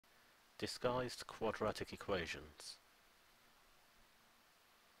Disguised quadratic equations.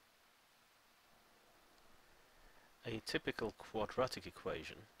 A typical quadratic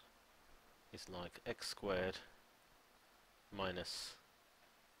equation is like x squared minus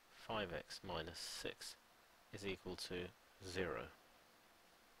 5x minus 6 is equal to 0.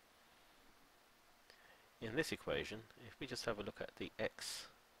 In this equation, if we just have a look at the x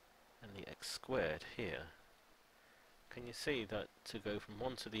and the x squared here, can you see that to go from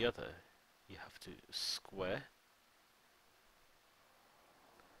one to the other you have to square?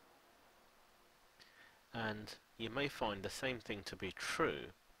 And you may find the same thing to be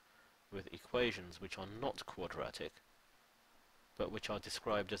true with equations which are not quadratic, but which are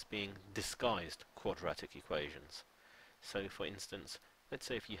described as being disguised quadratic equations. So for instance, let's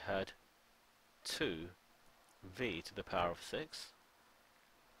say if you had 2v to the power of 6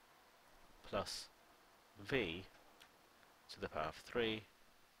 plus v to the power of 3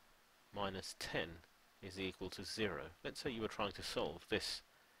 minus 10 is equal to 0. Let's say you were trying to solve this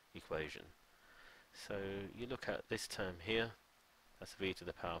equation. So you look at this term here, that's v to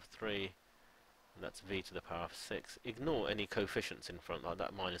the power of 3, and that's v to the power of 6. Ignore any coefficients in front, like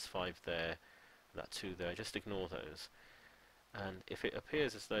that minus 5 there, that 2 there, just ignore those. And if it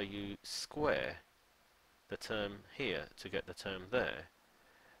appears as though you square the term here to get the term there,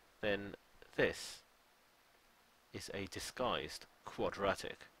 then this is a disguised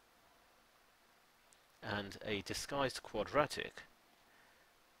quadratic. And a disguised quadratic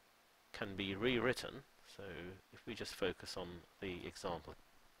can be rewritten. So if we just focus on the example,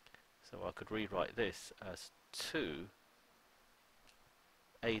 so I could rewrite this as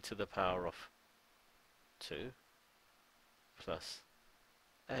 2a to the power of 2 plus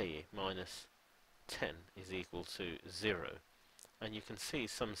a minus 10 is equal to 0. And you can see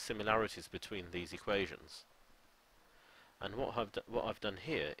some similarities between these equations. And what I've done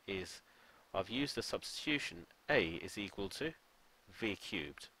here is I've used the substitution a is equal to v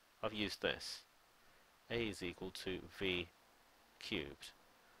cubed. I've used this. A is equal to v cubed.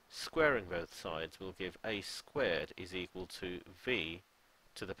 Squaring both sides will give a squared is equal to v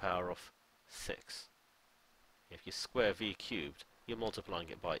to the power of 6. If you square v cubed, you're multiplying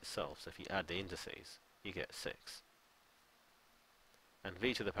it by itself. So if you add the indices, you get 6. And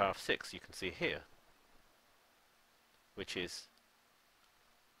v to the power of 6 you can see here, which is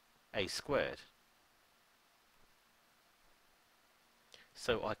a squared.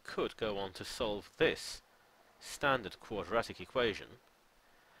 So I could go on to solve this standard quadratic equation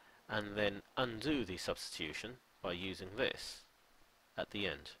and then undo the substitution by using this at the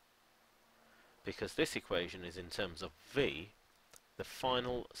end. Because this equation is in terms of v, the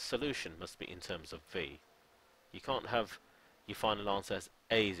final solution must be in terms of v. You can't have your final answer as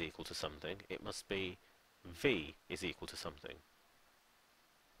a is equal to something, it must be v is equal to something.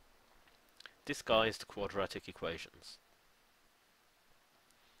 Disguised quadratic equations.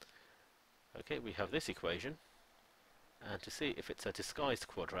 Okay, we have this equation, and to see if it's a disguised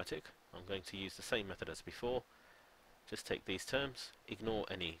quadratic, I'm going to use the same method as before. Just take these terms, ignore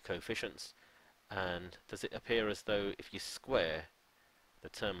any coefficients, and does it appear as though if you square the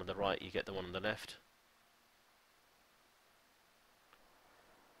term on the right, you get the one on the left?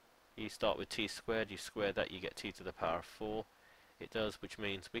 You start with t squared, you square that, you get t to the power of 4. It does, which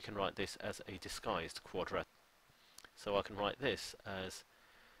means we can write this as a disguised quadratic. So I can write this as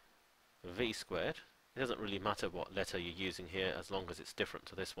v squared. It doesn't really matter what letter you're using here as long as it's different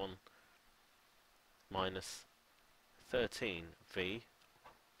to this one, minus 13v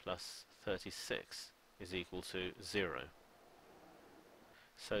plus 36 is equal to 0.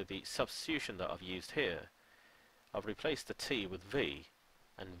 So the substitution that I've used here, I've replaced the t with v,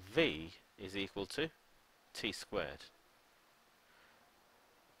 and v is equal to t squared.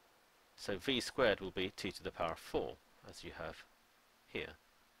 So v squared will be t to the power of 4, as you have here.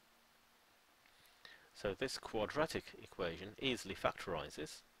 So this quadratic equation easily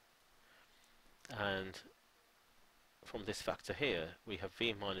factorizes, and from this factor here we have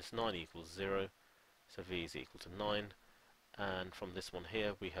v minus 9 equals 0, so v is equal to 9, and from this one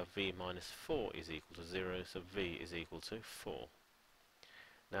here we have v minus 4 is equal to 0, so v is equal to 4.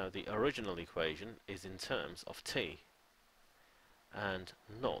 Now the original equation is in terms of t and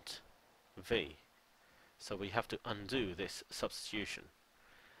not v, so we have to undo this substitution,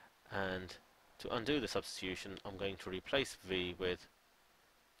 and to undo the substitution I'm going to replace v with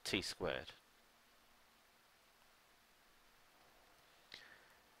t squared.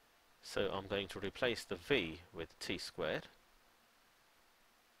 So I'm going to replace the v with t squared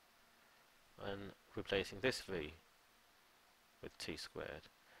and replacing this v with t squared.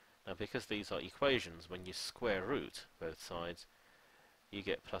 Now because these are equations, when you square root both sides you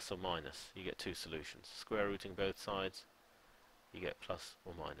get plus or minus. You get two solutions. Square rooting both sides, you get plus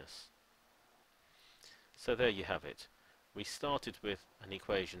or minus. So there you have it. We started with an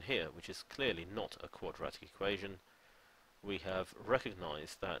equation here, which is clearly not a quadratic equation. We have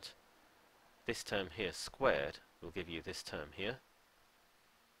recognized that this term here squared will give you this term here.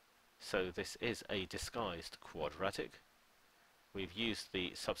 So this is a disguised quadratic. We've used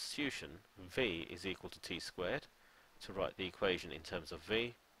the substitution v is equal to t squared to write the equation in terms of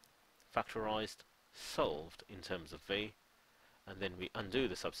v, factorized, solved in terms of v, and then we undo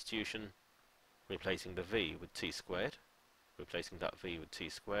the substitution, replacing the v with t squared, replacing that v with t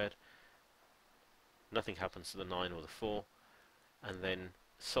squared. Nothing happens to the 9 or the 4, and then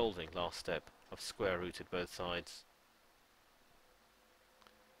solving, last step, of square rooted both sides.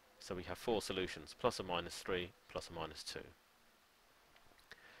 So we have 4 solutions, plus or minus 3, plus or minus 2.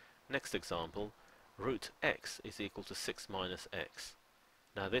 Next example, root x is equal to 6 minus x.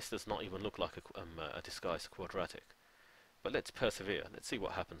 Now this does not even look like a disguised quadratic, but let's persevere. Let's see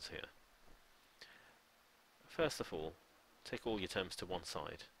what happens here. First of all, take all your terms to one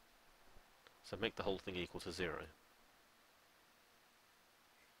side. So make the whole thing equal to 0.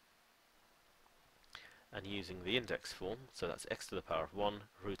 And using the index form, so that's x to the power of 1,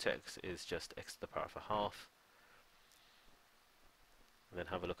 root x is just x to the power of a half. And then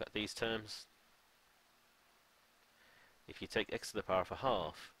have a look at these terms. If you take x to the power of a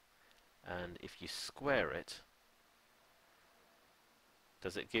half, and if you square it,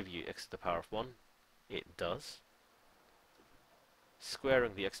 does it give you x to the power of 1? It does.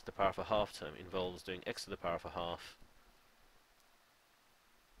 Squaring the x to the power of a half term involves doing x to the power of a half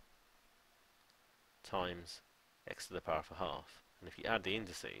times x to the power of a half. And if you add the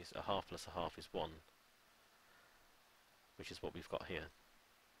indices, a half plus a half is 1, which is what we've got here.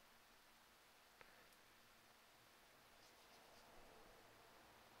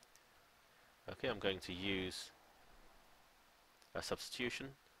 Okay, I'm going to use a substitution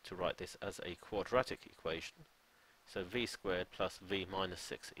to write this as a quadratic equation. So v squared plus v minus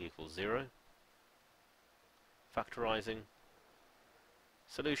 6 equals 0. Factorizing.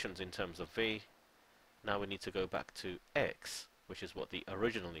 Solutions in terms of v. Now we need to go back to x, which is what the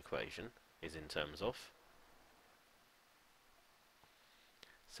original equation is in terms of.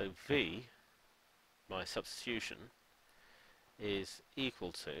 So v, by substitution, is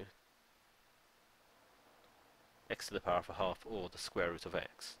equal to x to the power of a half, or the square root of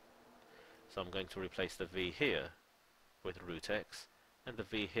x. So I'm going to replace the v here with root x, and the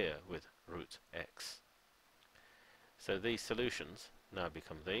v here with root x. So these solutions now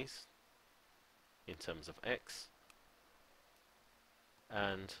become these, in terms of x,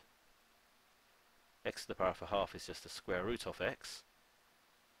 and x to the power of a half is just the square root of x.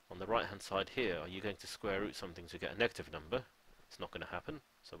 On the right hand side here, are you going to square root something to get a negative number? It's not going to happen,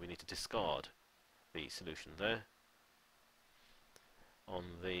 so we need to discard the solution there. On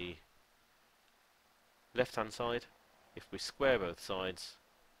the left hand side, if we square both sides,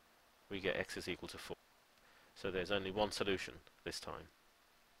 we get x is equal to 4. So there's only one solution this time.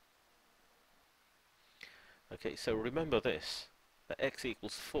 Okay, so remember this, that x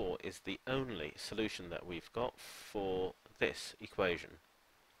equals 4 is the only solution that we've got for this equation.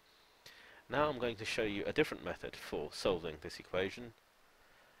 Now I'm going to show you a different method for solving this equation,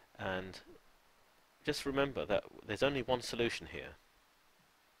 and just remember that there's only one solution here.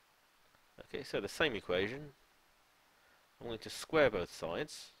 Okay, so the same equation, I'm going to square both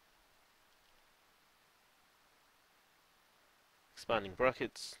sides, expanding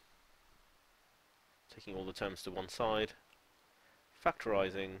brackets, taking all the terms to one side,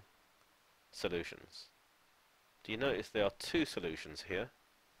 factorizing, solutions. Do you notice there are two solutions here?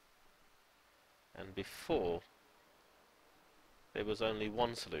 And before, there was only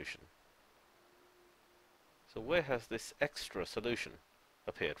one solution. So where has this extra solution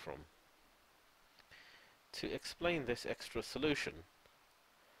appeared from? To explain this extra solution,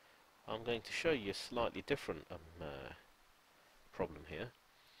 I'm going to show you a slightly different problem here.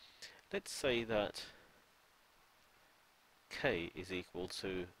 Let's say that k is equal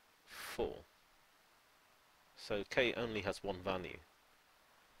to 4. So k only has one value.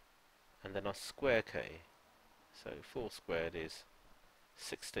 And then I square k. So 4 squared is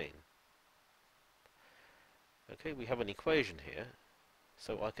 16. Okay, we have an equation here,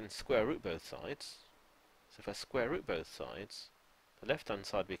 so I can square root both sides. So if I square root both sides, the left hand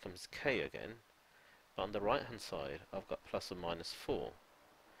side becomes k again, but on the right hand side I've got plus or minus 4.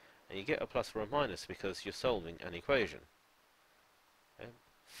 And you get a plus or a minus because you're solving an equation. Okay?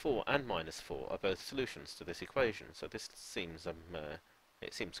 4 and minus 4 are both solutions to this equation, so this seems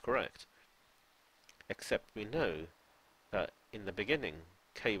it seems correct. Except we know that in the beginning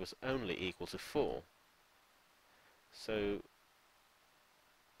k was only equal to 4. So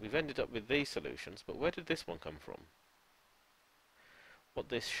we've ended up with these solutions, but where did this one come from? What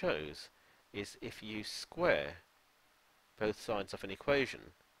this shows is if you square both sides of an equation,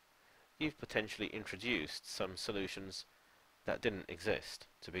 you've potentially introduced some solutions that didn't exist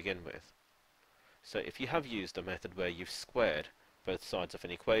to begin with. So if you have used a method where you've squared both sides of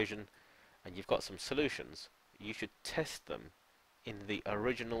an equation and you've got some solutions, you should test them in the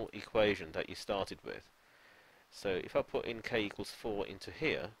original equation that you started with. So if I put in k equals 4 into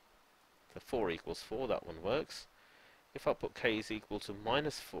here, the 4 equals 4, that one works. If I put k is equal to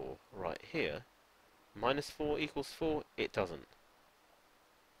minus 4 right here, minus 4 equals 4, it doesn't.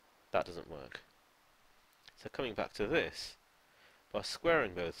 That doesn't work. So coming back to this, by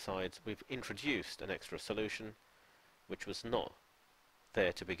squaring both sides, we've introduced an extra solution which was not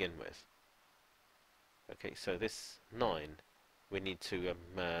there to begin with. Okay, so this 9, we need to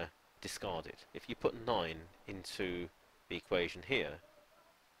discard it. If you put 9 into the equation here,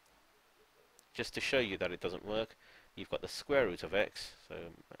 just to show you that it doesn't work, you've got the square root of x, so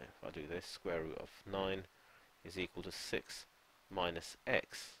if I do this, square root of 9 is equal to 6 minus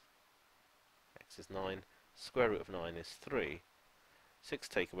x. X is 9, square root of 9 is 3. 6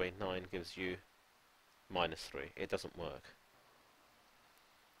 take away 9 gives you minus 3. It doesn't work.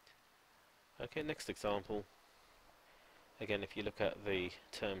 Okay, next example. Again, if you look at the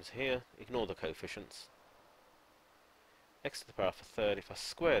terms here, ignore the coefficients. X to the power of a third, if I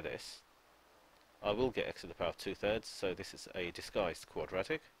square this, I will get x to the power of 2/3, so this is a disguised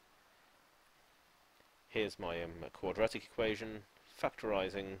quadratic. Here's my quadratic equation,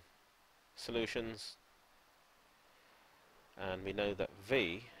 factorizing solutions, and we know that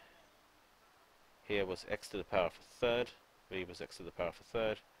v here was x to the power of a third, v was x to the power of a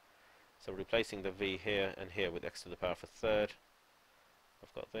third, so replacing the v here and here with x to the power of a third,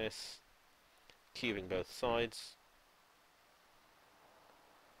 I've got this, cubing both sides,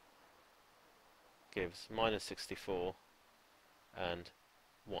 gives minus 64 and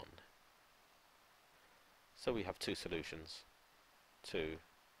 1. So we have two solutions to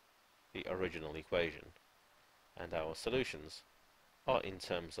the original equation, and our solutions are in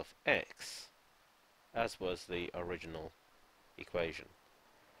terms of x, as was the original equation.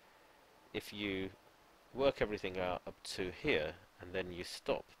 If you work everything out up to here and then you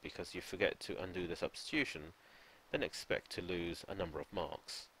stop because you forget to undo the substitution, then expect to lose a number of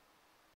marks.